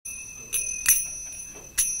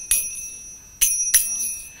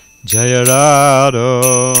Jaya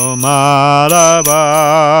Radha Madhava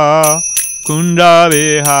Kunda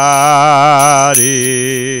Vihari.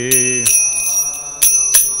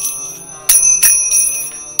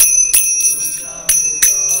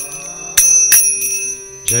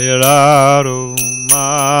 Jaya Radha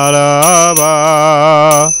Madhava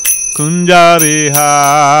Kunda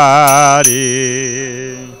Vihari.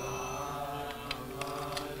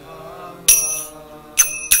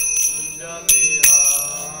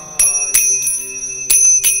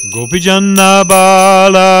 Gopijana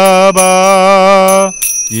Balaba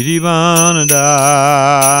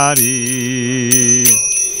Girivanadari.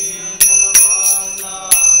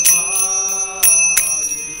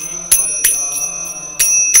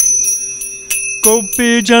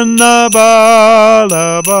 Gopijana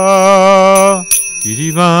Balaba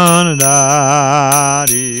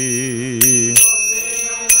Girivanadari.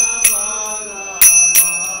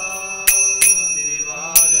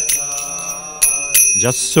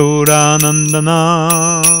 Jasodanandana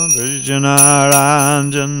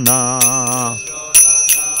Vijanaranjana.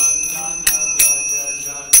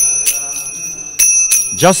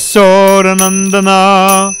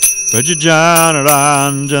 Jasodanandana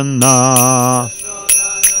Vijanaranjana.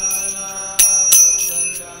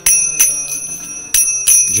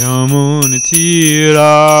 Jamunitira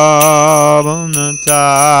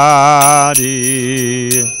Vanatari.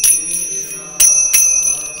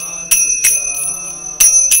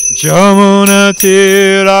 Jamuna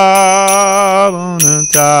Tira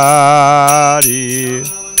Vanatari.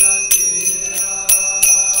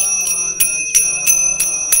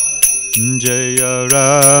 Jaya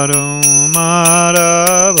Radha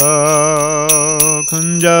Madhava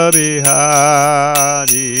Kunja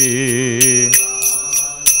Vihari.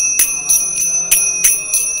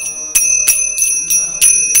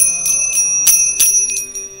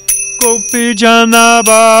 Gopijana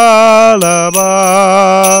Balaba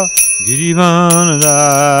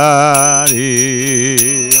Girivanadari.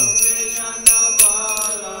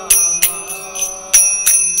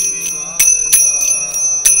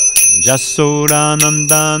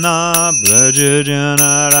 Jasodanandana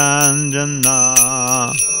Brajajanaranjana.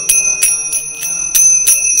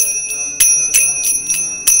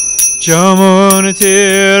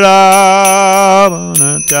 Jamunatira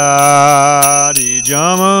Vanatari.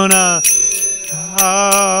 Jamuna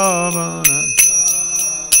Havana.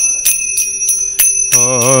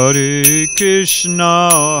 Hare Krishna,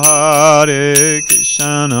 Hare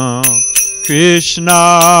Krishna,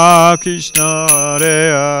 Krishna Krishna,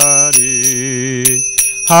 Hare Hare,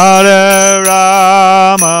 Hare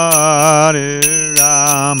Rama, Hare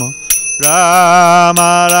Rama,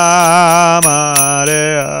 Rama Rama,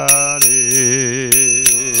 Hare Hare.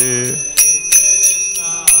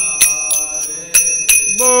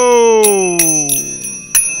 Boom.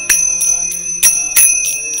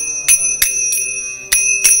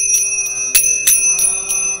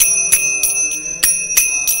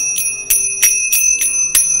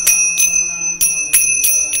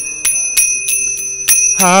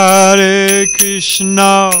 Hare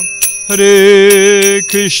Krishna, Hare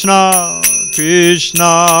Krishna,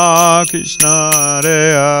 Krishna Krishna,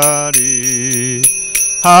 Hare Hare,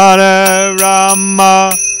 Hare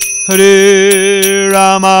Rama, Hare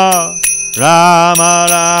Rama, Rama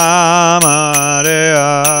Rama, Hare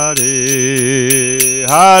Hare,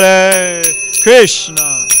 Hare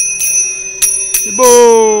Krishna.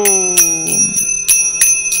 Boom.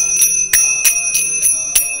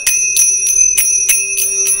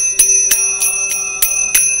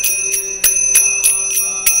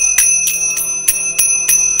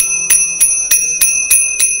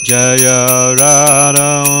 Jaya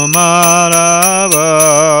Radha Madhava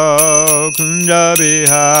Kunja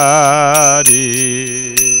Vihari.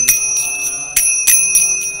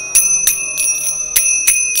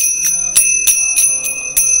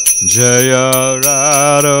 Jaya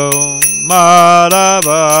Radha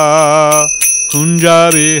Madhava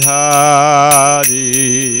Kunja Vihari.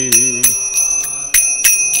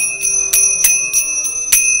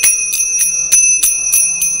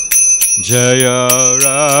 Jaya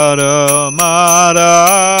Radha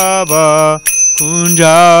Madhava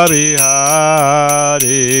Kunja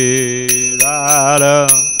Vihari. Radha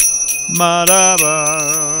Madhava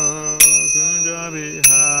Kunja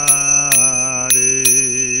Vihari.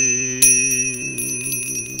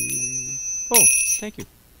 Oh, thank you.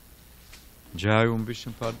 Jai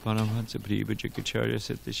Vishnupada Paramhansa Priva Jakacharya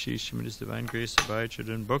Satashi Shrimad's Divine Grace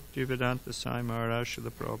Abhayachardhan Bhakti Vedanta Sai Maharaj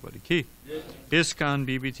Srila Prabhupada Ki. ISKCON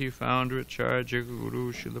BBT Founder Acharya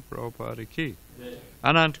Guru Srila Prabhupada Ki.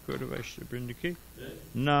 Anant Guru Vaishnava Vrinda Ki.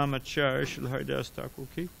 Namacharya Srila Haridas Thakur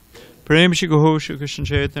Ki. Prem Shri Goho Shri Krishna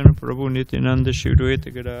Chaitanya Prabhu Nityananda Shri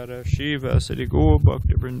Dvaita Gadara Shiva Sri Gaur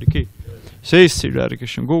Bhakti Vrinda Ki. Say Sri Radha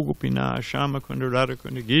Krishna Gopinath Shama Kunda Radha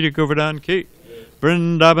Kunda Gita Govardhan Ki.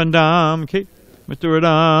 Vrindavan Dham Ki, Mathura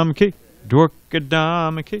Dham Ki, Dwarka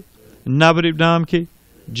Dham Ki, Navadip Dham Ki,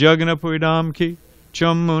 Jagannathpuri Dham Ki,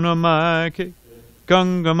 Chamuna Mai Ki,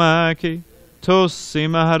 Ganga Mai Ki, Tulsi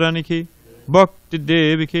Maharani Ki, Bhakti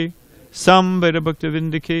Devi Ki, Sambhada Bhakti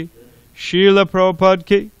Vinda Ki, Srila Prabhupada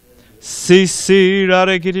Ki, C.C.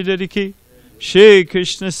 Radha Giri Ki, Shri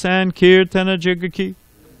Krishna Sankirtana Jaga Ki,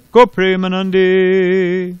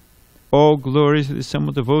 Gopremanandi. All glories to the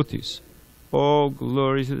Summa devotees. All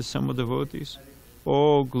glories to the Summa devotees.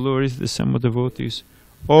 All glories to the Summa devotees.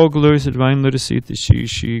 All glories to Divine Lotus Sita, Shri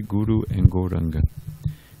Shri Guru and Gauranga.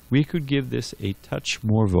 We could give this a touch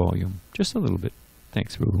more volume. Just a little bit.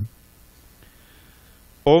 Thanks, Prabhu.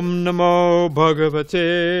 Om Namo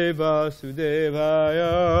Bhagavate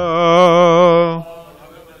Vasudevaya.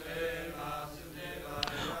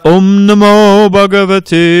 Om Namo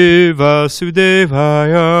Bhagavate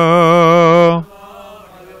Vasudevaya.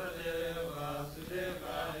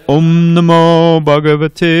 Om Namo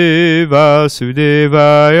Bhagavate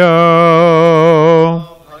Vasudevaya.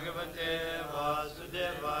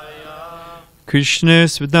 Krishna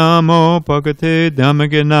Svadamo Bhagavate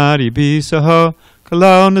Dhammaganari Bisaha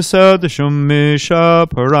Kalaunasa Dashumesha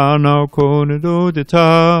Parano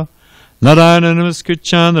Konadodita Narayana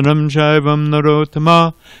Namaskritchandaram Jaivam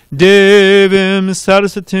Narotama Devim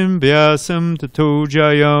Sarasatim Vyasam Tato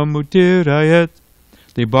Jayam Udirayat.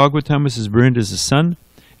 The Bhagavatam is burned as the sun.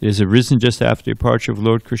 It has arisen just after the departure of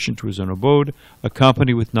Lord Krishna to his own abode,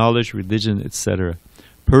 accompanied with knowledge, religion, etc.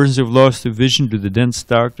 Persons who have lost their vision to the dense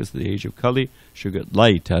darkness of the age of Kali should get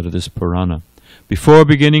light out of this Purana. Before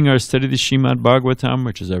beginning our study of the Srimad-Bhagavatam,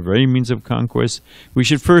 which is our very means of conquest, we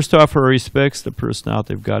should first offer our respects to the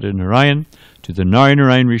personality of Godhead Narayan, to the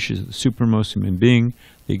Narayan Rishis, the supremest human being,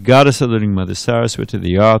 the goddess of the living Mother Saraswati,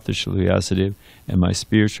 the author Srila Vyasadeva, and my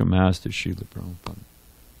spiritual master Srila Prabhupada.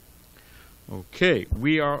 Okay,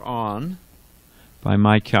 we are on, by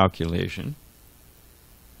my calculation,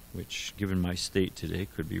 which given my state today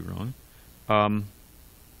could be wrong, 4th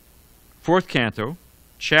canto,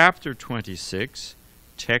 chapter 26,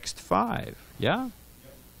 text 5. Yeah?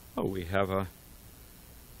 Oh, we have a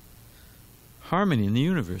harmony in the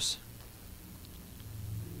universe.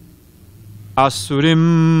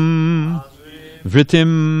 Asurim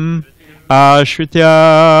vritim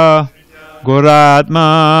ashritya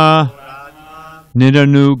goratma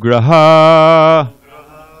Niranugraha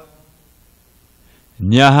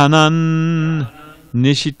Nyahanan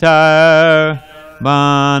Nishitar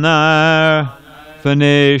Banar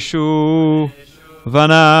Vaneshu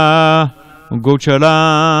Vana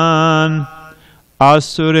Gocharan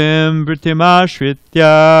Asurim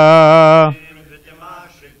Vritimashritya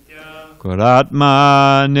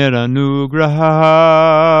Goratma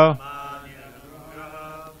Niranugraha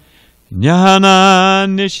Nyahana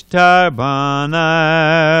Nishtar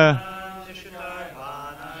Bana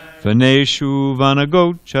Vaneshu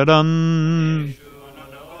Vanagocharan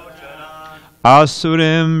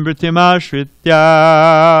Asurim Vritimashritya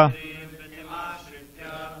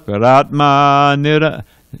Garatma Nira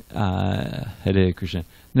Hare Krishna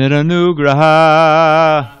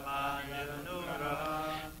Niranugraha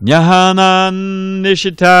Nyahana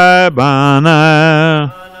Nishtar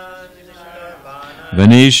Bana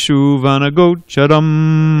Vaneshu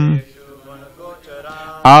Vanagocharam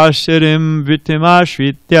Ashirim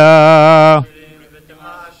Vitimashritya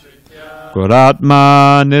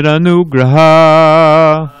Goratma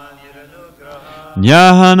Niranugraha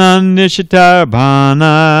Nyahanan Nishitar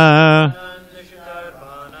Bhana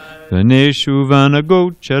Vaneshu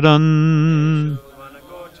Vanagocharan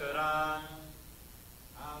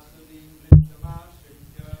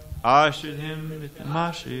Ashirim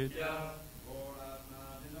Vitimashritya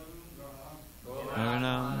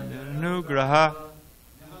Nugraha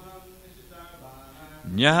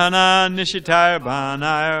Nyahana Nishitar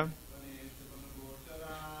Bhanaya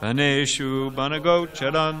Vaneshu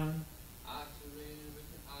Bhanagocharan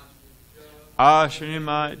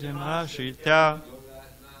Ashrimaitim Ashritya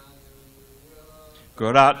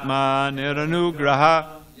Goratma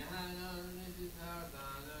Niranugraha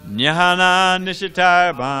Nyahana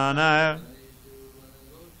Nishitar Bhanaya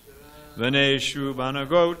Vaneshu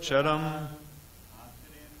Bhanagocharam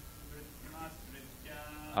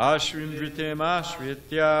Ashrim vritim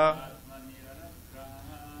ashritya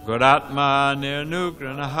Guratma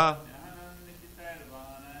nirnugranaha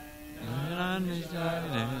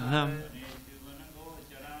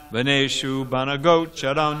Vaneshu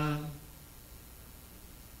banagocharan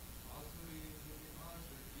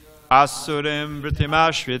Asurim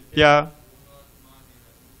vritimashritya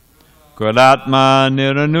Guratma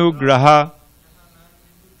niranugraha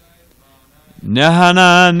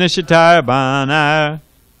Nahana nishitar bana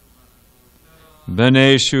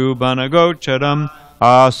Vaneshu banagocharam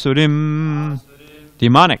Asurim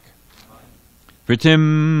demonic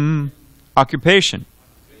Vritim occupation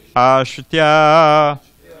Ashritya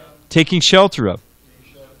taking shelter of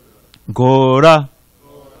Gora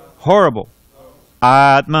horrible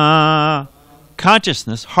Atma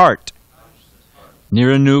consciousness heart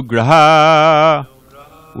Niranugraha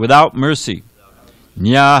without mercy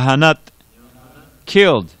Nyahanat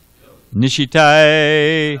killed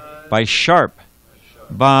Nishitai by sharp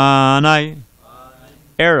Banai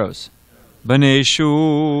arrows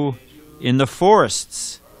Baneshu in the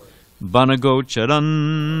forests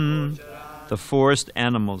Banagocharan the forest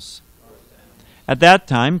animals. At that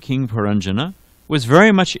time King Puranjana was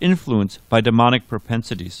very much influenced by demonic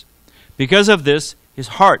propensities. Because of this his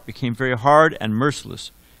heart became very hard and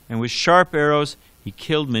merciless, and with sharp arrows he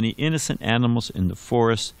killed many innocent animals in the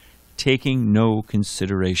forest, taking no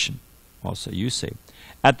consideration. Also you say.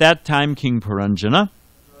 At that time King Puranjana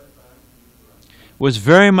was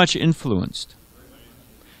very much influenced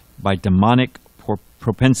by demonic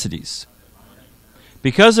propensities.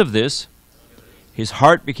 Because of this, his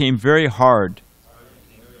heart became very hard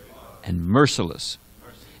and merciless,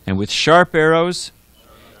 and with sharp arrows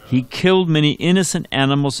he killed many innocent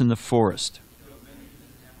animals in the forest,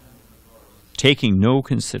 taking no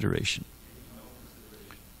consideration.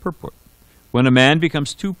 Purport. When a man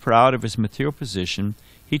becomes too proud of his material position,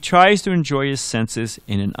 he tries to enjoy his senses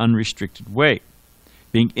in an unrestricted way,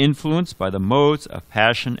 being influenced by the modes of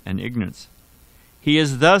passion and ignorance. He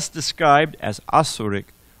is thus described as asuric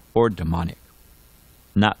or demonic,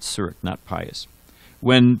 not suric, not pious.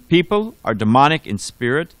 When people are demonic in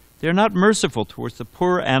spirit, they are not merciful towards the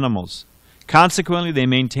poor animals. Consequently, they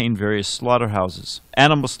maintain various slaughterhouses,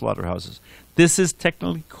 animal slaughterhouses. This is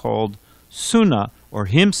technically called suna or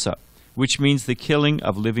himsa, which means the killing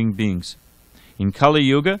of living beings. In Kali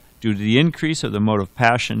Yuga, due to the increase of the mode of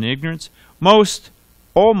passion and ignorance, almost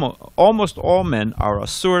all men are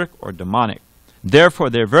asuric or demonic. Therefore,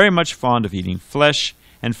 they are very much fond of eating flesh,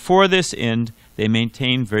 and for this end, they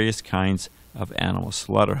maintain various kinds of animal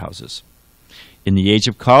slaughterhouses. In the age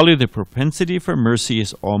of Kali, the propensity for mercy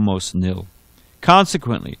is almost nil.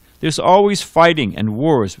 Consequently, there's always fighting and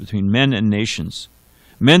wars between men and nations.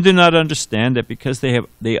 Men do not understand that because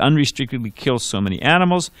they unrestrictedly kill so many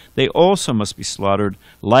animals, they also must be slaughtered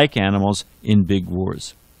like animals in big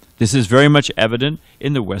wars. This is very much evident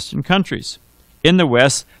in the Western countries. In the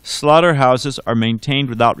West, slaughterhouses are maintained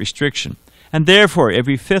without restriction, and therefore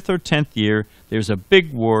every 5th or 10th year there's a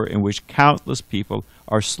big war in which countless people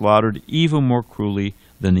are slaughtered even more cruelly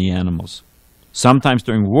than the animals. Sometimes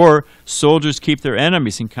during war, soldiers keep their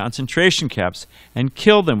enemies in concentration camps and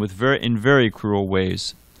kill them in very cruel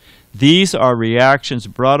ways. These are reactions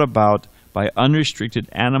brought about by unrestricted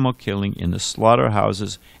animal killing in the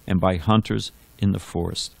slaughterhouses and by hunters in the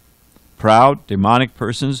forest. Proud, demonic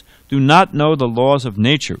persons do not know the laws of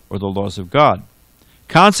nature or the laws of God.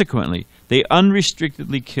 Consequently, they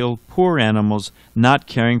unrestrictedly kill poor animals, not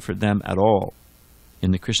caring for them at all.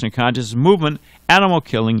 In the Krishna consciousness movement, animal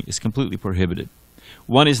killing is completely prohibited.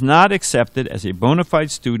 One is not accepted as a bona fide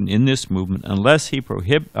student in this movement unless he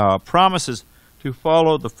promises to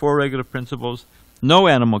follow the 4 regular principles: no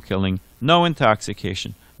animal killing, no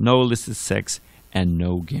intoxication, no illicit sex, and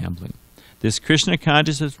no gambling. This Krishna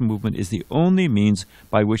consciousness movement is the only means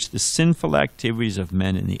by which the sinful activities of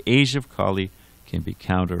men in the age of Kali can be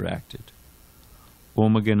counteracted.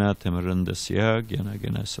 Om Gana Tamarandasya Gyana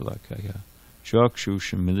Gana Salakaya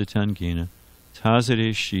Chakshusha Militan Gina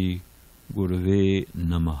Tazare Shri Gurave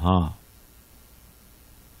Namaha.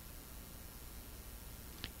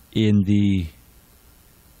 In the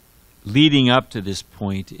leading up to this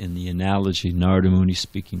point in the analogy, Narada Muni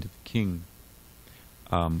speaking to the king,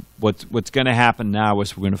 what's going to happen now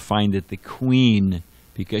is we're going to find that the queen,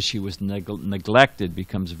 because she was neglected,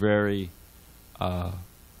 becomes very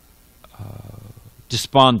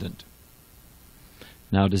despondent.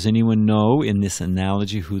 Now, does anyone know in this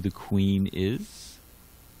analogy who the queen is?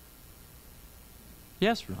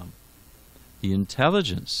 Yes, Ram. The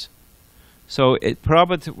intelligence. So,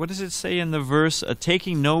 Prabhupada, what does it say in the verse?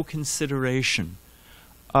 Taking no consideration.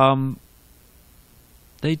 They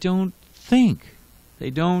don't think. They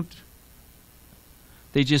don't.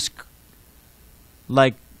 They just,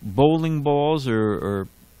 like bowling balls or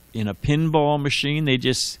in a pinball machine, they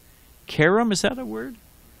just carom, is that a word?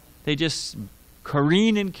 They just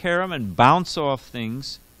careen and carom and bounce off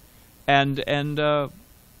things, and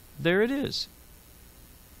there it is.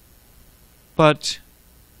 But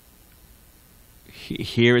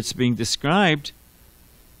here it's being described.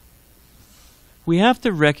 We have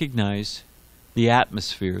to recognize the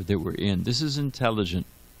atmosphere that we're in. This is intelligent.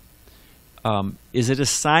 Is it a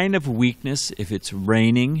sign of weakness if it's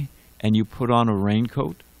raining and you put on a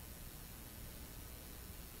raincoat?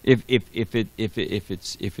 If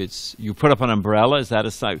it's you put up an umbrella, is that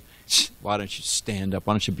a sign? Why don't you stand up?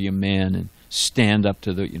 Why don't you be a man and stand up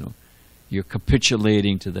to the, you're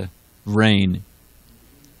capitulating to the rain.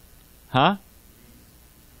 Huh?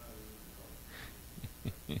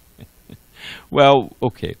 Well,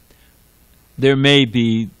 okay. There may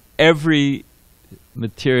be, every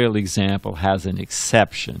material example has an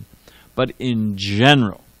exception, but in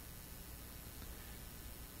general,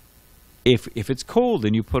 if it's cold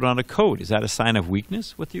and you put on a coat, is that a sign of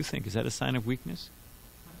weakness? What do you think? Is that a sign of weakness?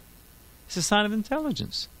 It's a sign of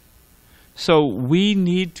intelligence. So we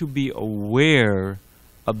need to be aware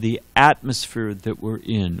of the atmosphere that we're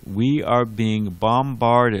in. We are being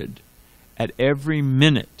bombarded at every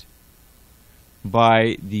minute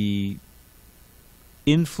by the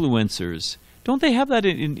influencers. Don't they have that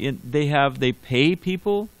they pay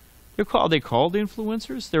people? They're called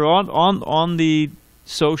influencers. They're on the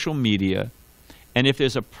social media, and if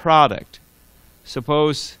there's a product,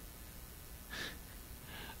 suppose,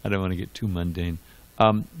 I don't want to get too mundane,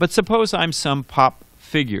 but suppose I'm some pop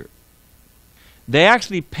figure. They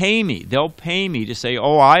actually pay me. They'll pay me to say,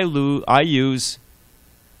 oh, I use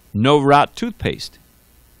No Rot toothpaste.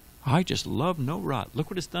 I just love No Rot. Look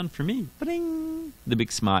what it's done for me. Ba-ding! The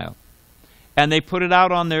big smile. And they put it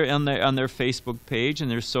out on their Facebook page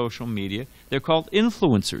and their social media. They're called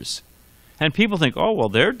influencers. And people think, oh, well,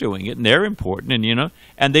 they're doing it and they're important, and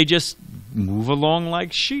and they just move along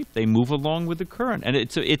like sheep. They move along with the current, and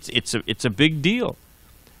it's a big deal.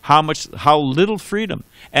 How little freedom.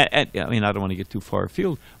 And I mean, I don't want to get too far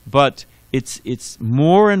afield, but it's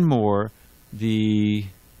more and more the,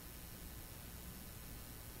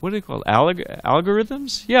 what do they call it?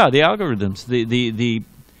 Algorithms? Yeah, the algorithms. The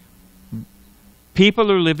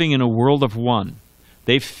people are living in a world of one.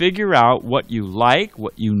 They figure out what you like,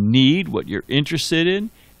 what you need, what you're interested in,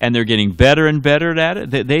 and they're getting better and better at it.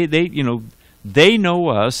 They know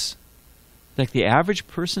us. Like the average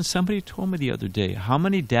person, somebody told me the other day how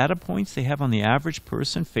many data points they have on the average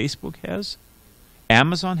person Facebook has,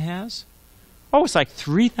 Amazon has. Oh, it's like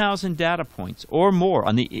 3,000 data points or more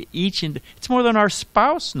on it's more than our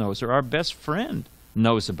spouse knows or our best friend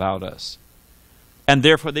knows about us. And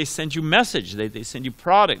therefore they send you message, they send you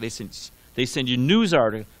product, they send you news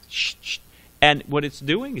articles. And what it's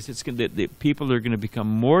doing is the people are going to become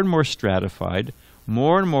more and more stratified,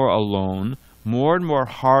 more and more alone, more and more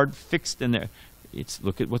hard fixed in there.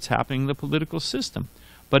 Look at what's happening in the political system.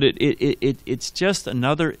 But it's just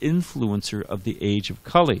another influencer of the age of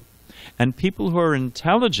Kali. And people who are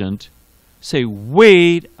intelligent say,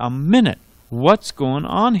 wait a minute, what's going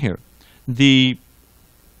on here? And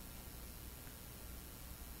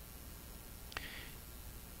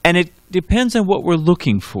it depends on what we're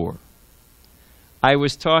looking for. I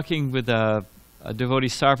was talking with a devotee,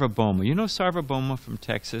 Sarvabhauma. You know Sarvabhauma from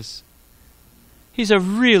Texas? He's a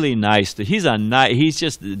really nice, he's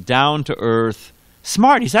just down to earth,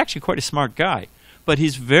 smart. He's actually quite a smart guy. But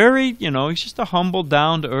he's very, he's just a humble,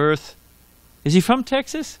 down to earth. Is he from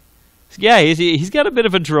Texas? Yeah, he's got a bit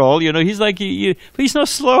of a drawl, he's like, but he's no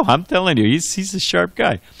slow, I'm telling you, he's a sharp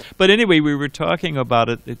guy. But anyway, we were talking about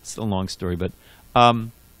it, it's a long story, but,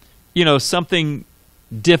 something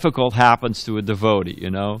difficult happens to a devotee,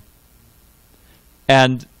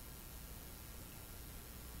 and,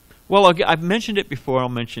 well, I've mentioned it before, I'll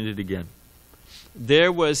mention it again.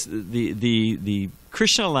 There was the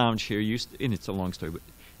Krishna Lounge here and it's a long story, but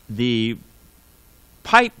the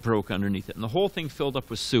pipe broke underneath it, and the whole thing filled up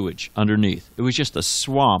with sewage underneath. It was just a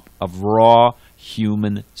swamp of raw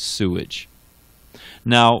human sewage.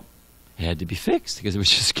 Now, it had to be fixed because it was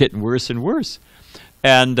just getting worse and worse.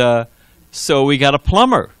 And so we got a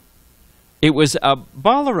plumber. It was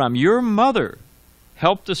Balaram, your mother,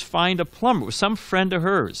 helped us find a plumber. It was some friend of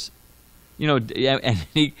hers. And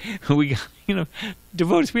we got,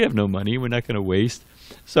 devotees, we have no money. We're not going to waste.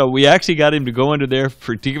 So we actually got him to go under there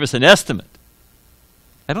to give us an estimate.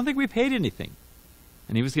 I don't think we paid anything.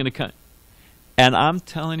 And he was going to come. And I'm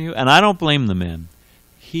telling you, and I don't blame the man.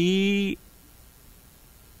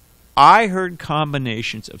 I heard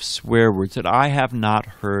combinations of swear words that I have not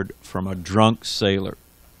heard from a drunk sailor.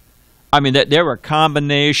 I mean, that there were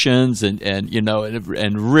combinations and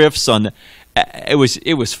riffs on the,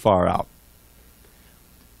 it was far out.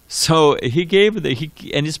 So he gave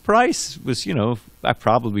and his price was,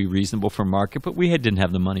 probably reasonable for market, but we didn't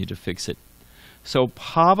have the money to fix it. So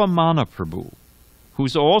Pavamana Prabhu,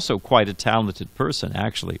 who's also quite a talented person,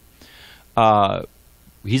 actually,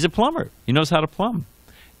 he's a plumber. He knows how to plumb.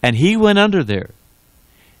 And he went under there.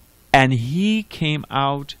 And he came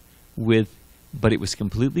out with, but it was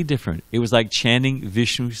completely different. It was like chanting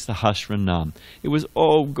Vishnu Sahasranam. It was,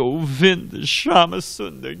 oh, Govinda, Shama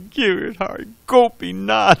Sundar, Giridhar,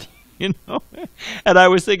 Gopinath, And I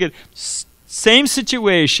was thinking, same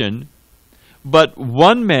situation, but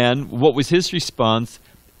one man, what was his response,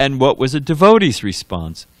 and what was a devotee's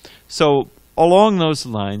response. So along those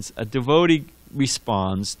lines, a devotee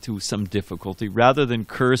responds to some difficulty rather than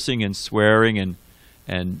cursing and swearing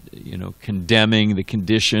and condemning the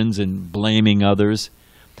conditions and blaming others.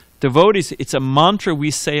 Devotees, it's a mantra we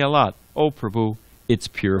say a lot. Oh, Prabhu, it's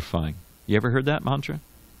purifying. You ever heard that mantra?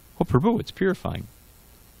 Oh, Prabhu, it's purifying.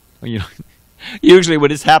 Well, usually when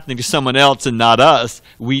it's happening to someone else and not us,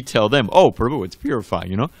 we tell them, oh, Prabhu, it's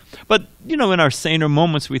purifying, But, in our saner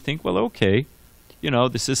moments, we think, well, okay,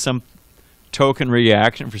 this is some token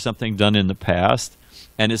reaction for something done in the past,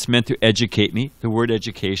 and it's meant to educate me. The word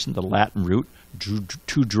education, the Latin root,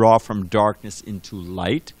 to draw from darkness into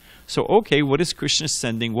light. So, okay, what is Krishna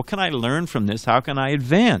sending? What can I learn from this? How can I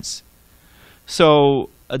advance? So,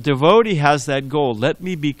 a devotee has that goal. Let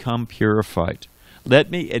me become purified.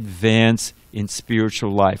 Let me advance in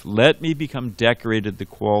spiritual life. Let me become decorated the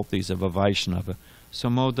qualities of a Vaishnava.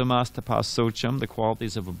 Samodamastapasocham, the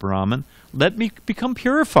qualities of a Brahmin. Let me become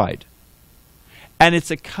purified. And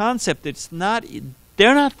it's a concept that's not,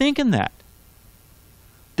 they're not thinking that.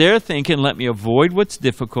 They're thinking, let me avoid what's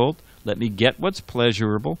difficult, let me get what's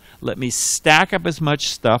pleasurable, let me stack up as much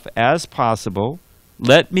stuff as possible,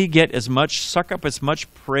 let me suck up as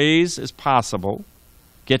much praise as possible,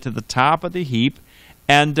 get to the top of the heap,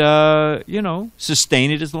 and,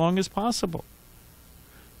 sustain it as long as possible.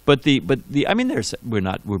 But we're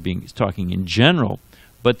talking in general,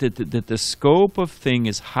 but that the scope of thing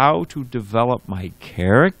is how to develop my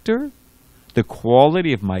character, the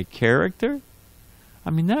quality of my character. I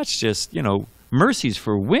mean, that's just, mercy's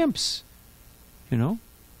for wimps, You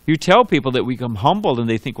tell people that we become humbled and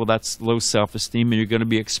they think, well, that's low self-esteem and you're going to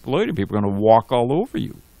be exploited. People are going to walk all over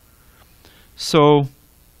you. So,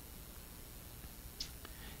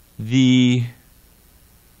 I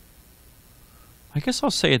guess I'll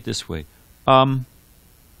say it this way. The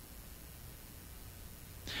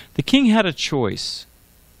king had a choice.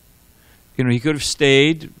 He could have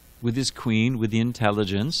stayed with his queen, with the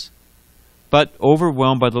intelligence, but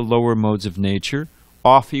overwhelmed by the lower modes of nature,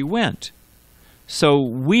 off he went. So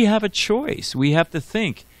we have a choice. We have to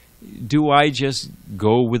think, do I just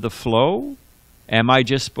go with the flow? Am I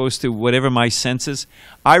just supposed to, whatever my senses?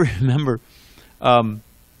 I remember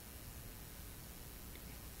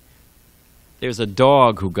there's a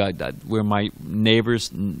dog who got, where my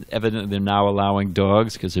neighbors, evidently they're now allowing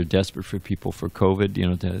dogs because they're desperate for people for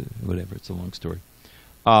COVID, whatever, it's a long story.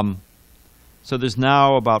 So there's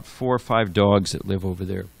now about 4 or 5 dogs that live over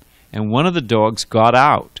there. And one of the dogs got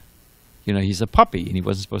out. He's a puppy and he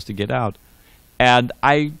wasn't supposed to get out. And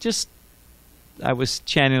I was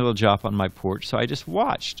chanting a little jop on my porch, so I just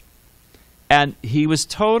watched. And he was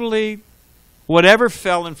totally, whatever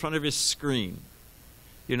fell in front of his screen,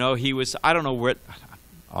 he was, I don't know where,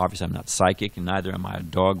 obviously I'm not psychic and neither am I a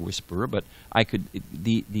dog whisperer, but I could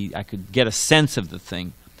get a sense of the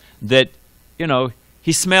thing that,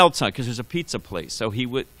 he smelled something because there's a pizza place. So he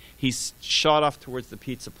shot off towards the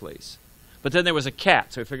pizza place. But then there was a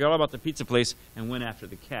cat, so he forgot all about the pizza place and went after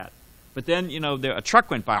the cat. But then, a truck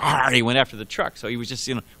went by. He went after the truck. So he was just,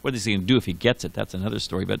 what is he going to do if he gets it? That's another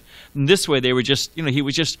story. But in this way, they were just, he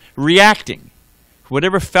was just reacting.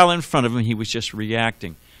 Whatever fell in front of him, he was just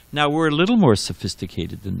reacting. Now, we're a little more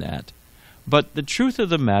sophisticated than that. But the truth of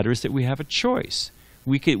the matter is that we have a choice.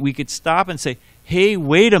 We could stop and say, hey,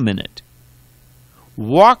 wait a minute.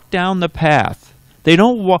 Walk down the path. They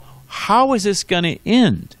don't walk. How is this going to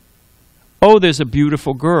end? Oh, there's a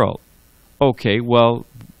beautiful girl. Okay, well,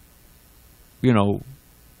 Mukunda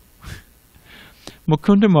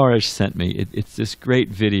Maharaj sent me. It's this great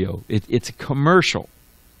video. It's a commercial.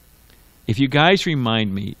 If you guys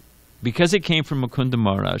remind me, because it came from Mukunda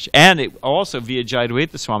Maharaj, and it also via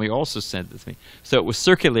Jayadvaita Swami also sent it to me. So it was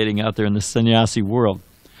circulating out there in the sannyasi world.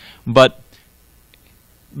 But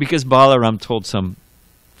because Balaram told some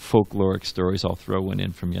folkloric stories, I'll throw one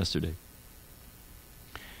in from yesterday.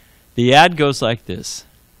 The ad goes like this.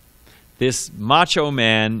 This macho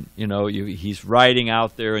man, you know, he's riding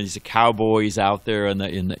out there, and he's a cowboy. He's out there in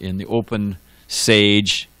the open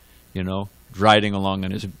sage, you know, riding along on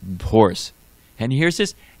his horse. And he hears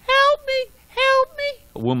this, "Help me, help me,"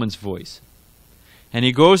 a woman's voice. And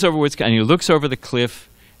he goes over and he looks over the cliff,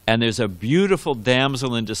 and there's a beautiful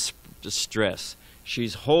damsel in distress.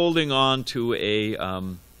 She's holding on to a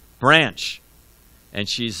branch, and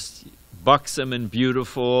she's buxom and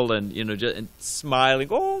beautiful, and you know, and smiling.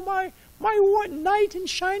 "Oh, my knight in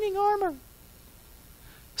shining armor."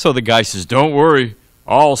 So the guy says, "Don't worry,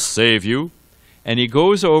 I'll save you." And he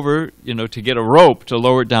goes over, you know, to get a rope to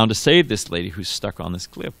lower it down to save this lady who's stuck on this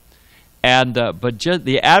cliff. And but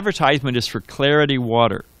the advertisement is for Clarity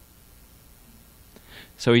water.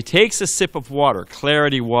 So he takes a sip of water,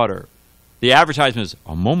 Clarity water. The advertisement is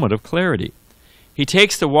a moment of clarity. He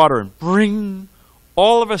takes the water and bring,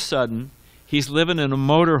 all of a sudden, he's living in a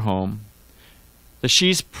motorhome.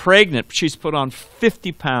 She's pregnant. She's put on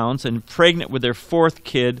 50 pounds and pregnant with their 4th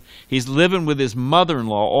kid. He's living with his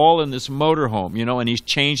mother-in-law all in this motorhome, you know, and he's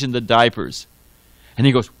changing the diapers. And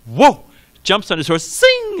he goes, "Whoa!" Jumps on his horse,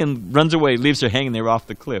 sing, and runs away, leaves her hanging there off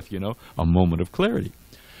the cliff, you know. A moment of clarity.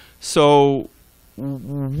 So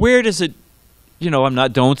where does it, you know,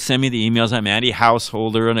 don't send me the emails, I'm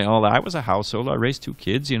anti-householder and all that. I was a householder. I raised 2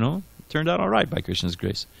 kids, you know. It turned out all right by Krishna's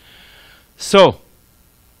grace. So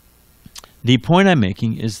the point I'm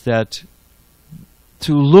making is that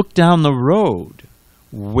to look down the road,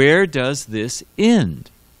 where does this end?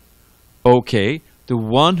 Okay, the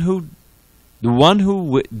one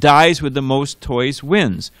who dies with the most toys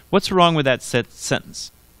wins. What's wrong with that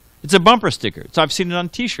sentence? It's a bumper sticker. I've seen it on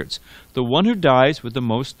T-shirts. The one who dies with the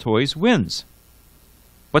most toys wins.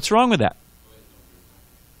 What's wrong with that?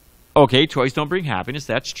 Okay, toys don't bring happiness.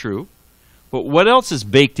 That's true. But what else is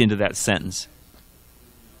baked into that sentence?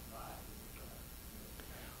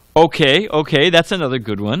 Okay, that's another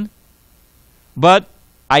good one. But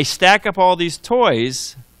I stack up all these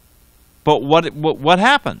toys, but what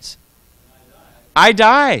happens? I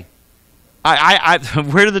die.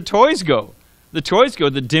 Where do the toys go? The toys go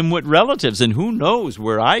to the dimwit relatives, and who knows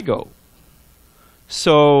where I go.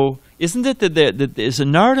 So isn't it that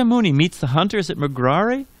Narada Muni meets the hunters at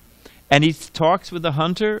Magrari, and he talks with the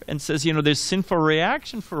hunter and says, you know, there's sinful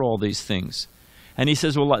reaction for all these things. And he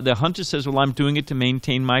says, well, the hunter says, well, I'm doing it to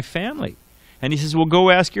maintain my family. And he says, well, go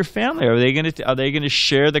ask your family. Are they going to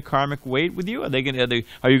share the karmic weight with you? Are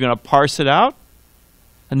you going to parse it out?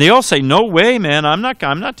 And they all say, no way, man. I'm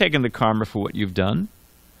not taking the karma for what you've done.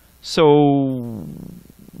 So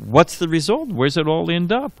what's the result? Where's it all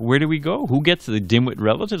end up? Where do we go? Who gets the dimwit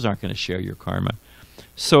relatives aren't going to share your karma.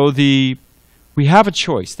 So we have a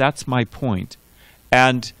choice. That's my point.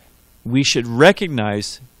 And we should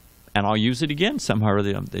recognize, and I'll use it again somehow,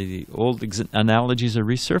 the old analogies are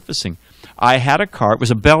resurfacing. I had a car. It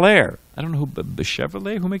was a Bel Air. I don't know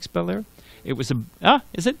Chevrolet, who makes Bel Air? It was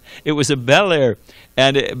is it? It was a Bel Air,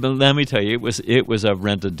 and but let me tell you, it was a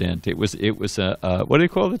rent-a-dent. It was a what do you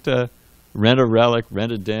call it? Rent-a-relic,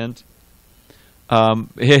 rent-a-dent.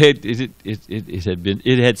 It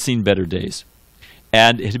had seen better days,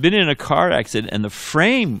 and it had been in a car accident, and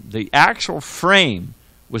the actual frame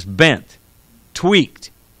was bent, tweaked,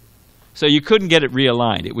 so you couldn't get it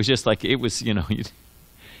realigned. It was just like it was, you know,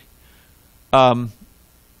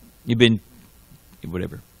 you've been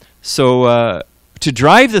whatever. So to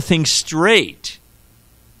drive the thing straight,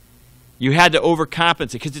 you had to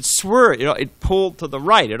overcompensate because it swerved. It pulled to the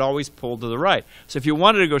right. It always pulled to the right. So if you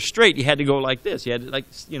wanted to go straight, you had to go like this. You had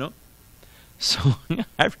to So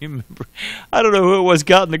I remember, I don't know who it was,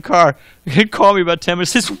 got in the car. He called me about 10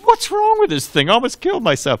 minutes. Says, what's wrong with this thing? I almost killed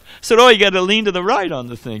myself. I said, oh, you got to lean to the right on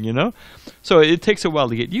the thing, you know. So it takes a while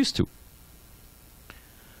to get used to.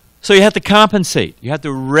 So you have to compensate. You have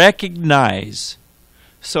to recognize.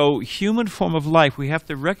 So human form of life, we have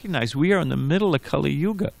to recognize we are in the middle of Kali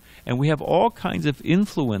Yuga, and we have all kinds of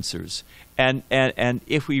influencers. And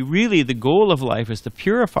if we really, the goal of life is to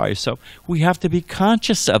purify yourself, we have to be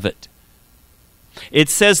conscious of it. It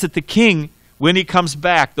says that the king, when he comes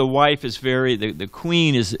back, the wife is the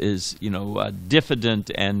queen is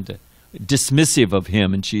diffident and dismissive of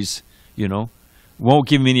him, and she's, won't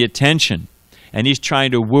give him any attention. And he's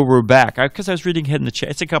trying to woo her back. Because I was reading ahead in the chat.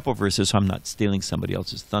 It's a couple of verses, so I'm not stealing somebody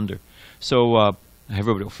else's thunder. So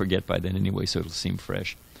everybody will forget by then anyway, so it'll seem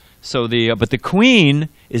fresh. So but the queen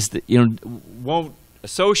is won't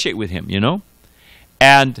associate with him,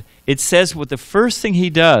 And it says what the first thing he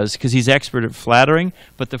does, because he's expert at flattering,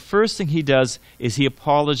 but the first thing he does is he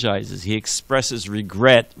apologizes. He expresses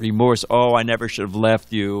regret, remorse. Oh, I never should have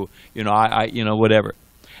left you. Whatever.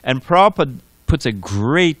 And Prabhupada puts a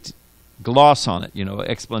great gloss on it,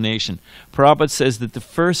 explanation. Prabhupada says that the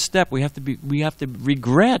first step, we have to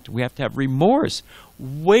regret, we have to have remorse.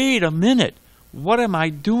 Wait a minute, what am I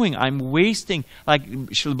doing? I'm wasting, like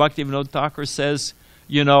Srila Bhaktivinoda Thakur says,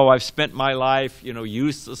 I've spent my life,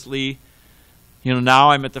 uselessly. Now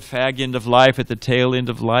I'm at the fag end of life, at the tail end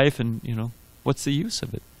of life, and, what's the use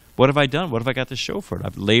of it? What have I done? What have I got to show for it?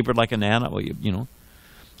 I've labored like an animal,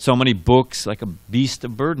 so many books, like a beast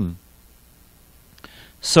of burden.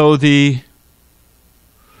 So the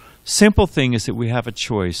simple thing is that we have a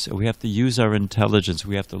choice. We have to use our intelligence.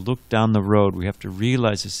 We have to look down the road. We have to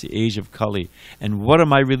realize it's the age of Kali. And what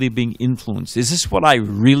am I really being influenced? Is this what I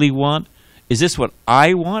really want? Is this what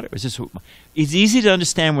I want? Or is this what it's easy to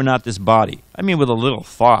understand we're not this body. I mean, with a little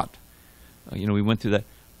thought. We went through that.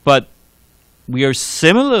 But we are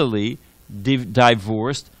similarly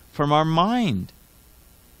divorced from our mind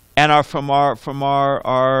and from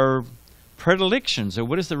our predilections, or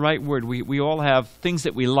what is the right word? We all have things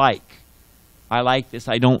that we like. I like this,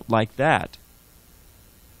 I don't like that.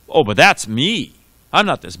 Oh, but that's me. I'm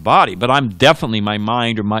not this body, but I'm definitely my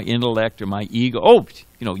mind or my intellect or my ego. Oh,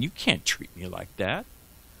 you can't treat me like that.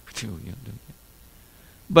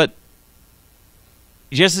 But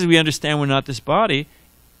just as we understand we're not this body,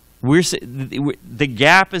 the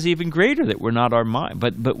gap is even greater, that we're not our mind,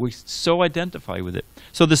 but we so identify with it.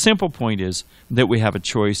 So the simple point is that we have a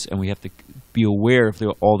choice, and we have to be aware of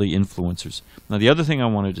all the influencers. Now, the other thing I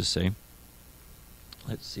wanted to say,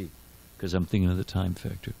 let's see, because I'm thinking of the time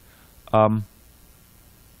factor.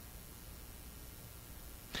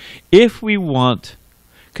 If we want,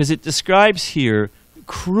 because it describes here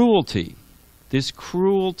cruelty, this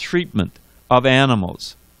cruel treatment of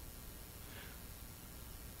animals.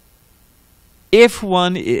 If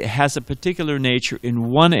one has a particular nature in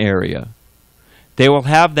one area, they will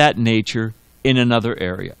have that nature in another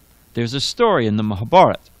area. There's a story in the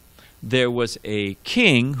Mahabharata. There was a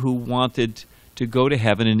king who wanted to go to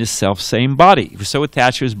heaven in his self-same body. He was so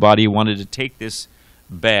attached to his body, he wanted to take this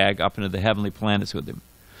bag up into the heavenly planets with him.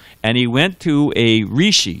 And he went to a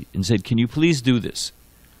rishi and said, "Can you please do this?"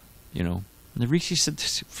 And the rishi said,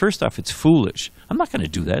 "First off, it's foolish. I'm not going to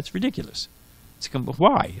do that. It's ridiculous."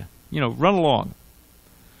 Why? Run along.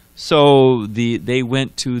 So they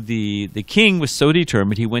went to the king was so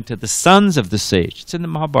determined, he went to the sons of the sage, it's in the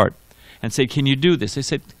Mahabharata, and said, "Can you do this?" They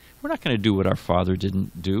said, "We're not going to do what our father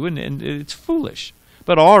didn't do, and it's foolish.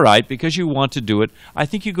 But all right, because you want to do it, I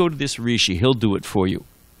think you go to this rishi, he'll do it for you.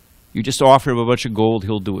 You just offer him a bunch of gold,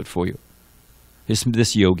 he'll do it for you.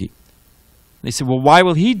 This yogi." They said, "Well, why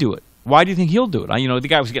will he do it? Why do you think he'll do it?" The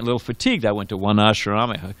guy was getting a little fatigued. I went to one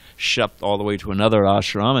ashram, I shupped all the way to another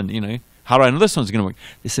ashram, and how do I know this one's going to work?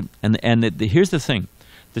 They said, here's the thing.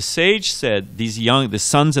 The sage said, the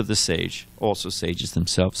sons of the sage, also sages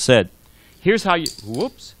themselves, said, here's how you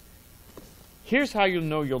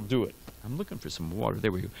know you'll do it. I'm looking for some water.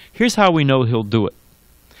 There we go. Here's how we know he'll do it.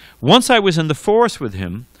 Once I was in the forest with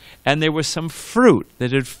him, and there was some fruit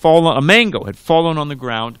that had fallen, a mango had fallen on the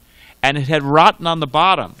ground, and it had rotten on the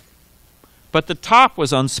bottom. But the top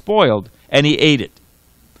was unspoiled, and he ate it.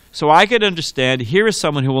 So I could understand, here is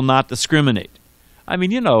someone who will not discriminate. I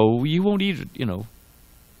mean, you won't eat it,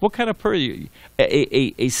 What kind of person?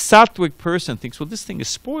 A sattvic person thinks, well, this thing is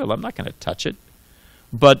spoiled. I'm not going to touch it.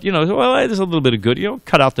 But, well, there's a little bit of good.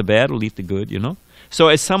 Cut out the bad, we'll eat the good, So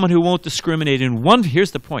as someone who won't discriminate in one,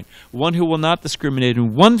 here's the point. One who will not discriminate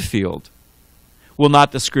in one field will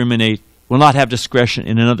not have discretion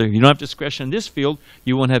in another. You don't have discretion in this field,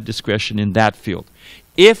 you won't have discretion in that field.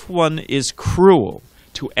 If one is cruel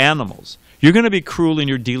to animals, you're going to be cruel in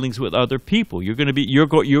your dealings with other people.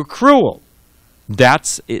 You're cruel.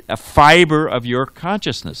 That's a fiber of your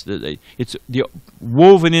consciousness. It's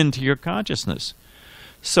woven into your consciousness.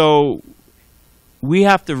 So we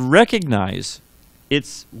have to recognize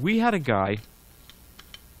we had a guy,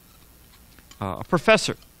 a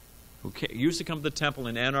professor, who used to come to the temple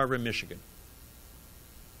in Ann Arbor, Michigan.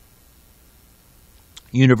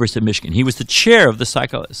 University of Michigan. He was the chair of the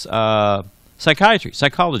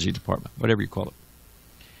psychology department, whatever you call it.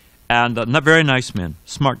 And a very nice man,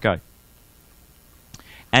 smart guy.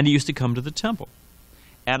 And he used to come to the temple.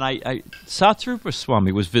 And Satsrupa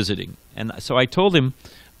Swami was visiting. And so I told him,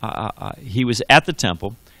 he was at the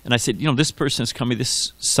temple, and I said, this person is coming,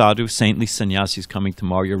 this sadhu, saintly sannyasi is coming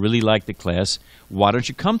tomorrow. You really like the class. Why don't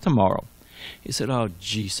you come tomorrow? He said, "Oh,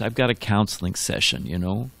 geez, I've got a counseling session,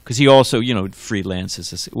 Because he also,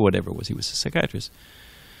 freelances, whatever it was. He was a psychiatrist.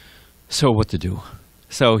 So what to do?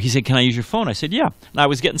 So he said, "Can I use your phone?" I said, "Yeah." And I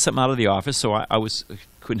was getting something out of the office, so I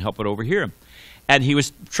couldn't help but overhear him. And he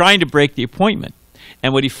was trying to break the appointment.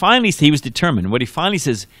 And he was determined. What he finally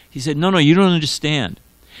says, he said, no, you don't understand.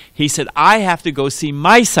 He said, I have to go see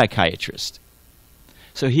my psychiatrist.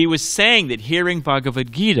 So he was saying that hearing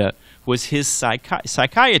Bhagavad Gita was his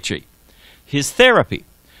psychiatry, his therapy.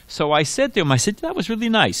 So I said to him, I said, that was really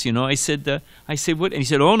nice. You know, I said, what? And he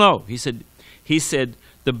said, oh no. He said,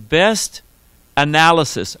 the best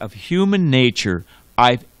analysis of human nature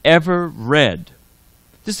I've ever read.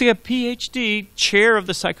 This is a PhD, chair of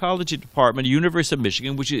the psychology department at University of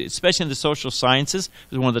Michigan, which is, especially in the social sciences,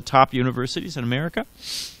 is one of the top universities in America.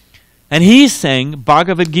 And he's saying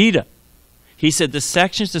Bhagavad Gita. He said the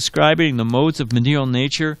sections describing the modes of material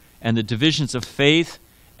nature and the divisions of faith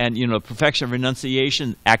and, you know, perfection of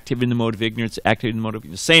renunciation, activity in the mode of ignorance, activity in the mode of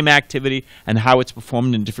ignorance, same activity and how it's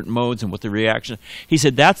performed in different modes and what the reaction. He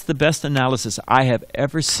said that's the best analysis I have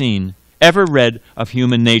ever seen, ever read of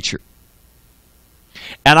human nature.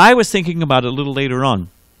 And I was thinking about it a little later on,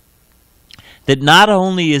 that not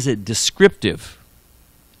only is it descriptive,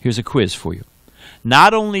 here's a quiz for you.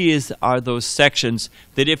 Not only are those sections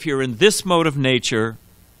that if you're in this mode of nature,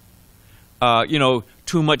 you know,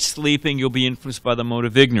 too much sleeping, you'll be influenced by the mode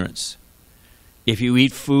of ignorance. If you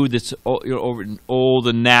eat food that's old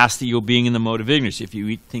and nasty, you'll be in the mode of ignorance. If you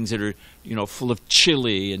eat things that are, you know, full of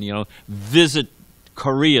chili, and, you know, visit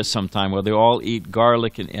Korea sometime where they all eat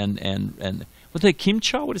garlic and what's that,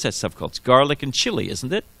 kimchi? What is that stuff called? It's garlic and chili,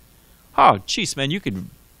 isn't it? Oh, jeez, man, you could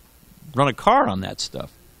run a car on that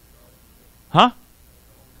stuff. Huh?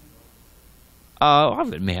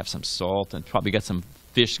 It may have some salt and probably got some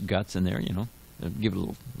fish guts in there, you know. Give it a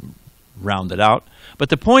little, round it out. But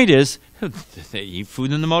the point is, they eat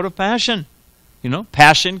food in the mode of passion. You know,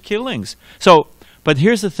 passion killings. So, but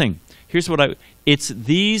here's the thing. Here's what it's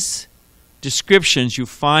these descriptions you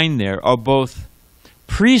find there are both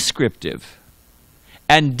prescriptive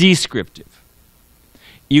and descriptive.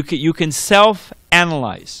 You can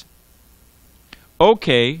self-analyze.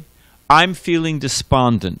 Okay, I'm feeling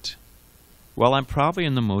despondent. Well, I'm probably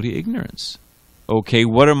in the mode of ignorance. Okay,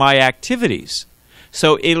 what are my activities?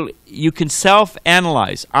 So you can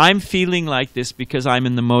self-analyze. I'm feeling like this because I'm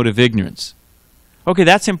in the mode of ignorance. Okay,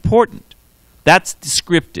 that's important. That's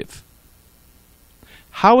descriptive.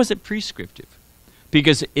 How is it prescriptive?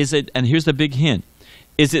 Because and here's the big hint,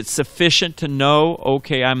 is it sufficient to know,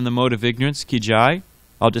 okay, I'm in the mode of ignorance, Kijai?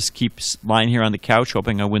 I'll just keep lying here on the couch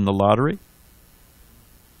hoping I win the lottery?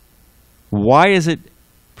 Why is it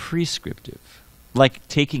prescriptive? Like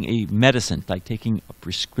taking a medicine, like taking a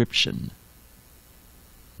prescription.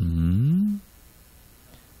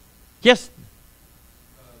 Yes?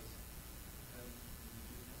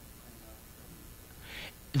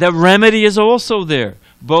 The remedy is also there.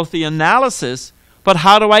 Both the analysis, but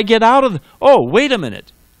how do I get out of it? Oh, wait a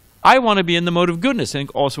minute. I want to be in the mode of goodness, and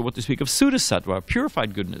also what to speak of Sudasattva,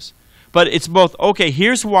 purified goodness. But it's both, okay,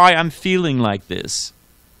 here's why I'm feeling like this.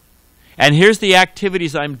 And here's the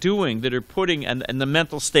activities I'm doing that are putting, and the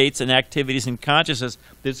mental states and activities and consciousness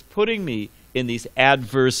that's putting me in these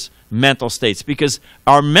adverse mental states. Because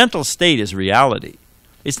our mental state is reality.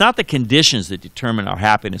 It's not the conditions that determine our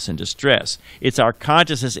happiness and distress. It's our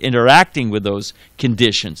consciousness interacting with those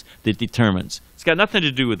conditions that determines. It's got nothing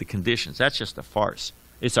to do with the conditions. That's just a farce.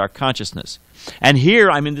 It's our consciousness. And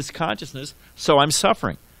here I'm in this consciousness, so I'm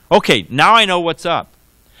suffering. Okay, now I know what's up.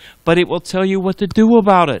 But it will tell you what to do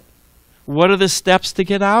about it. What are the steps to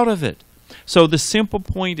get out of it? So the simple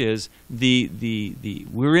point is,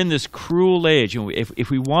 we're in this cruel age. And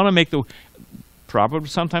if we want to make probably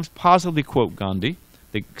sometimes positively quote Gandhi,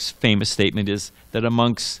 the famous statement is that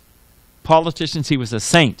amongst politicians he was a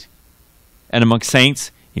saint, and amongst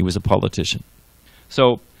saints he was a politician.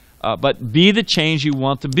 So, but be the change you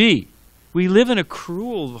want to be. We live in a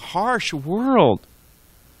cruel, harsh world.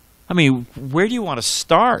 I mean, where do you want to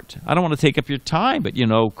start? I don't want to take up your time, but, you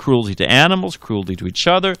know, cruelty to animals, cruelty to each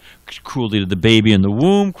other, cruelty to the baby in the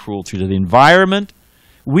womb, cruelty to the environment.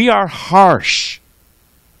 We are harsh.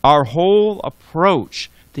 Our whole approach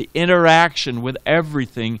to interaction with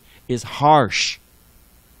everything is harsh.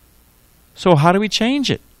 So how do we change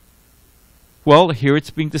it? Well, here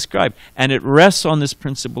it's being described. And it rests on this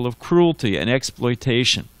principle of cruelty and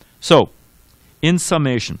exploitation. So, in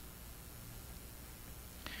summation,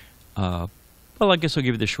 well, I guess I'll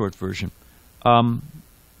give you the short version. Prabhupada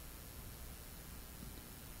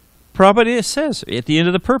says at the end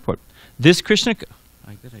of the purport, this Krishna...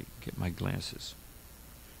 I better get my glasses,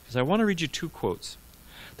 because I want to read you two quotes.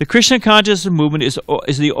 The Krishna consciousness movement is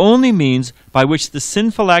the only means by which the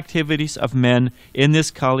sinful activities of men in this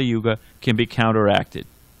Kali Yuga can be counteracted.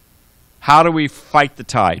 How do we fight the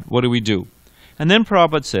tide? What do we do? And then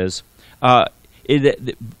Prabhupada says,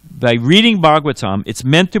 by reading Bhagavatam, it's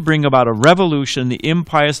meant to bring about a revolution in the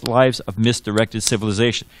impious lives of misdirected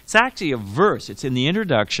civilization. It's actually a verse. It's in the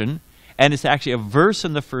introduction, and it's actually a verse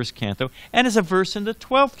in the first canto, and it's a verse in the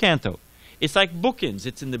 12th canto. It's like bookends.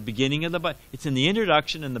 It's in the beginning of the it's in the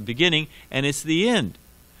introduction and the beginning, and it's the end.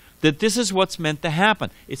 That this is what's meant to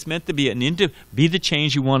happen. It's meant to be be the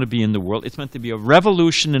change you want to be in the world. It's meant to be a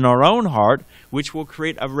revolution in our own heart, which will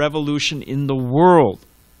create a revolution in the world.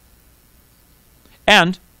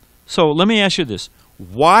 And so let me ask you this.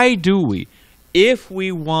 Why do we, if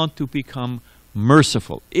we want to become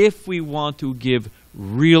merciful, if we want to give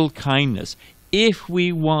real kindness, if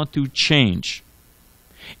we want to change,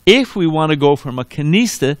 if we want to go from a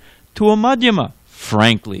kanista to a madhyama,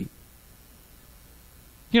 frankly,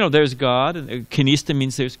 you know, there's God, and kanista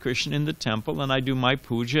means there's Krishna in the temple, and I do my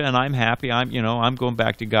puja, and I'm happy. I'm going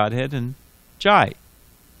back to Godhead and Jai.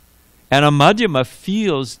 And a madhyama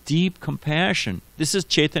feels deep compassion. This is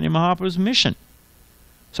Chaitanya Mahaprabhu's mission.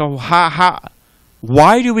 So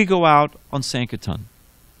why do we go out on Sankirtan?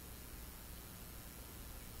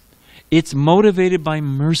 It's motivated by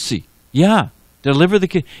mercy. Yeah,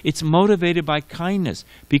 it's motivated by kindness,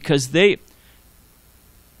 because I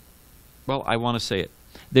want to say it.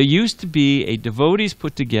 There used to be devotees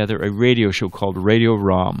put together a radio show called Radio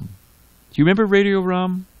Ram. Do you remember Radio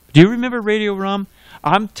Ram? Do you remember Radio Ram?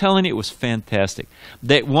 I'm telling you, it was fantastic.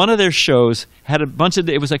 One of their shows had a bunch of,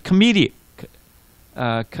 it was a comedic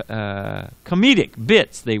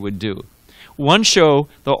bits they would do. One show,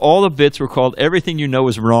 all the bits were called Everything You Know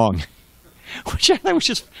Is Wrong, which I thought was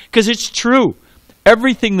just, because it's true.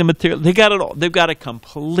 Everything, the material, they've got it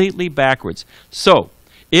completely backwards. So,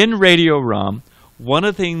 in Radio Ram, one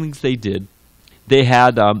of the things they did, they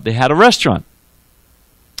had a restaurant.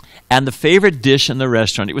 And the favorite dish in the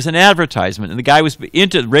restaurant, it was an advertisement, and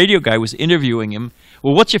the radio guy was interviewing him.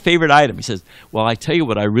 Well, what's your favorite item? He says, well, I tell you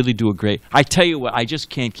what, I really do I tell you what, I just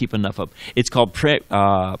can't keep enough of. It's called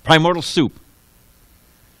primordial soup.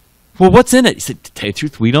 Well, what's in it? He said, to tell you the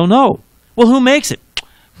truth, we don't know. Well, who makes it?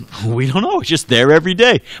 We don't know. It's just there every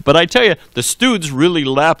day. But I tell you, the students really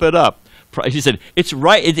lap it up. He said, it's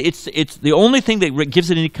right. It's the only thing that gives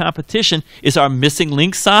it any competition is our missing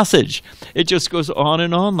link sausage. It just goes on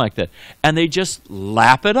and on like that. And they just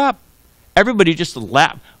lap it up. Everybody just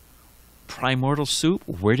lap. Primordial soup,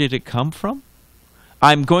 where did it come from?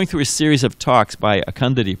 I'm going through a series of talks by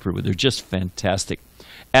Akandari Prabhu. They're just fantastic.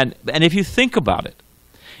 And if you think about it,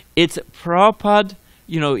 it's Prabhupada,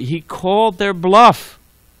 he called their bluff.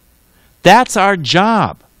 That's our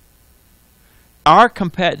job.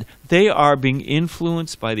 They are being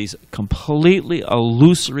influenced by these completely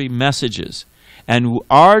illusory messages. And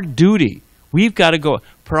our duty, we've got to go.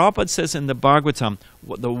 Prabhupada says in the Bhagavatam,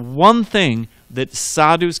 the one thing that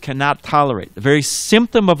sadhus cannot tolerate, the very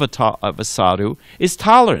symptom of a sadhu, is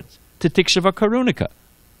tolerance. Titikshava karunika.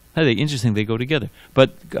 Interesting, they go together.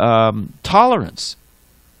 But tolerance.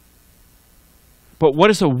 But what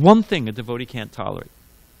is the one thing a devotee can't tolerate?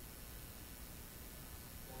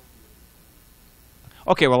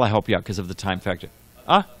 Okay, well, I'll help you out because of the time factor.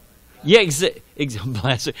 Yeah, there's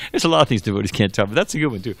a lot of things devotees can't tell, but that's a good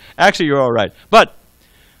one, too. Actually, you're all right. But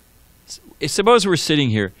suppose we're sitting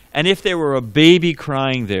here, and if there were a baby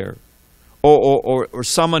crying there, or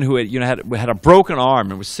someone who had a broken arm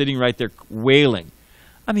and was sitting right there wailing,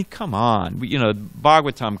 I mean, come on.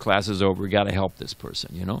 Bhagavatam class is over. We got to help this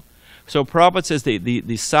person, So Prabhupada says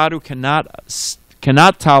the sadhu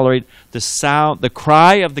cannot tolerate the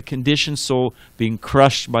cry of the conditioned soul being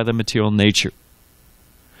crushed by the material nature.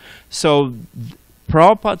 So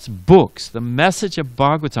Prabhupada's books, the message of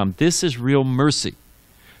Bhagavatam, this is real mercy.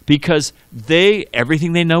 Because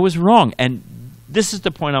everything they know is wrong. And this is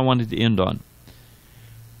the point I wanted to end on.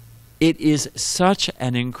 It is such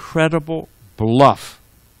an incredible bluff.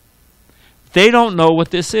 They don't know what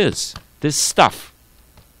this is. This stuff.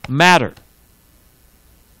 Matter.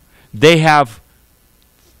 They have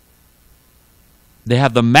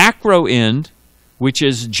the macro end, which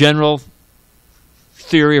is general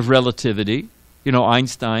theory of relativity,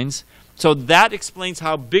 Einstein's. So that explains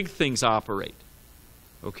how big things operate.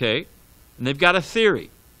 Okay? And they've got a theory.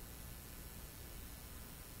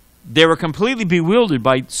 They were completely bewildered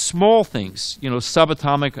by small things,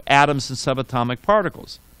 subatomic atoms and subatomic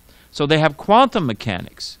particles. So they have quantum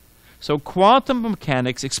mechanics. So quantum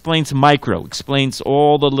mechanics explains micro, explains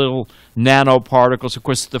all the little nanoparticles. Of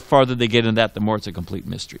course, the farther they get in that, the more it's a complete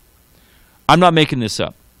mystery. I'm not making this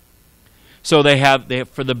up. So they have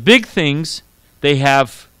for the big things, they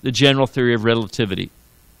have the general theory of relativity.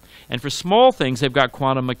 And for small things, they've got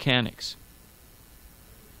quantum mechanics.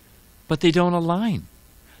 But they don't align.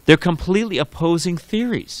 They're completely opposing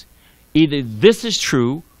theories. Either this is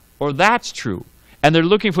true or that's true. And they're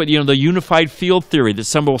looking for, the unified field theory, that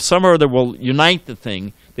some or other will unite the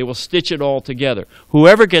thing. They will stitch it all together.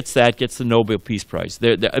 Whoever gets that gets the Nobel Peace Prize.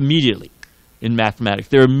 They're immediately in mathematics.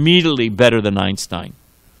 They're immediately better than Einstein.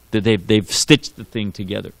 That they've stitched the thing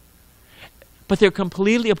together. But they're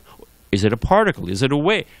completely. Is it a particle? Is it a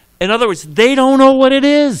wave? In other words, they don't know what it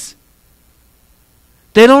is.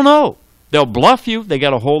 They don't know. They'll bluff you. They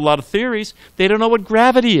got a whole lot of theories. They don't know what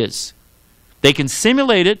gravity is. They can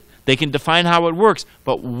simulate it. They can define how it works.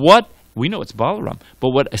 But we know it's Balaram. But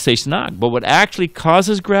what actually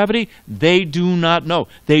causes gravity, they do not know.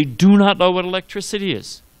 They do not know what electricity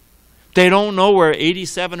is. They don't know where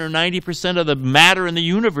 87 or 90% of the matter in the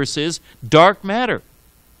universe is, dark matter.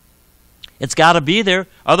 It's got to be there.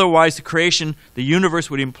 Otherwise, the universe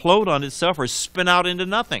would implode on itself or spin out into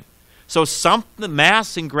nothing. So the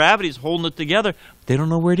mass and gravity is holding it together. They don't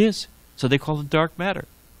know where it is. So they call it dark matter.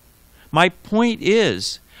 My point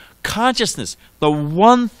is, consciousness, the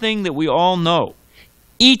one thing that we all know,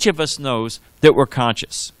 each of us knows that we're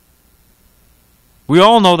conscious. We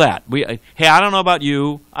all know that. Hey, I don't know about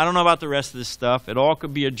you. I don't know about the rest of this stuff. It all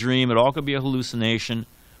could be a dream. It all could be a hallucination.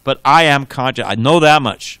 But I am conscious. I know that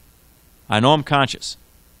much. I know I'm conscious.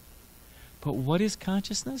 But what is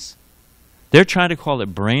consciousness? They're trying to call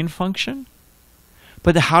it brain function.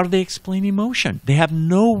 But how do they explain emotion? They have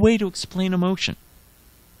no way to explain emotion.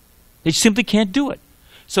 They simply can't do it.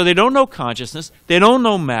 So they don't know consciousness. They don't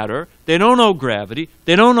know matter. They don't know gravity.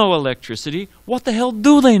 They don't know electricity. What the hell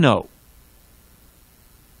do they know?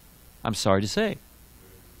 I'm sorry to say.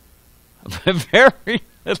 Very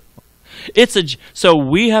little. So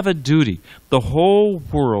we have a duty. The whole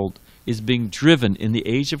world is being driven in the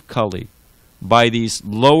age of Kali by these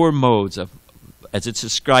lower modes of, as it's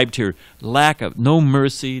described here, no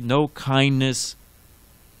mercy, no kindness,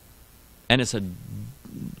 and it's a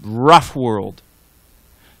rough world.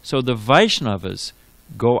 So the Vaishnavas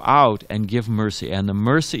go out and give mercy, and the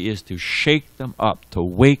mercy is to shake them up, to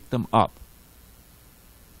wake them up.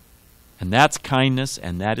 And that's kindness,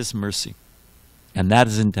 and that is mercy, and that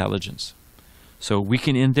is intelligence. So we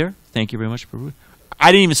can end there. Thank you very much, Prabhu.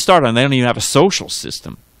 I didn't even start on. They don't even have a social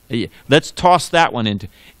system. Let's toss that one into.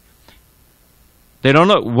 They don't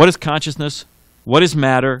know what is consciousness, what is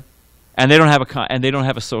matter, and they don't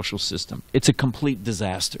have a social system. It's a complete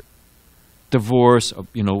disaster. Divorce,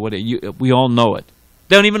 we all know it.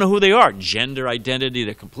 They don't even know who they are. Gender identity,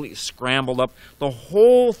 they're completely scrambled up. The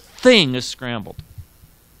whole thing is scrambled.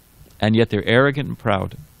 And yet they're arrogant and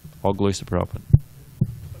proud. All glories to Prabhupada.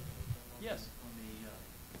 Yes. On the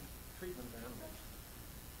treatment of animals,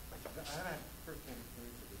 I have first-hand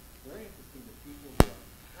experience of it. It's very interesting that people who are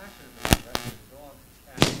passionate about rescuing dogs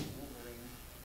and cats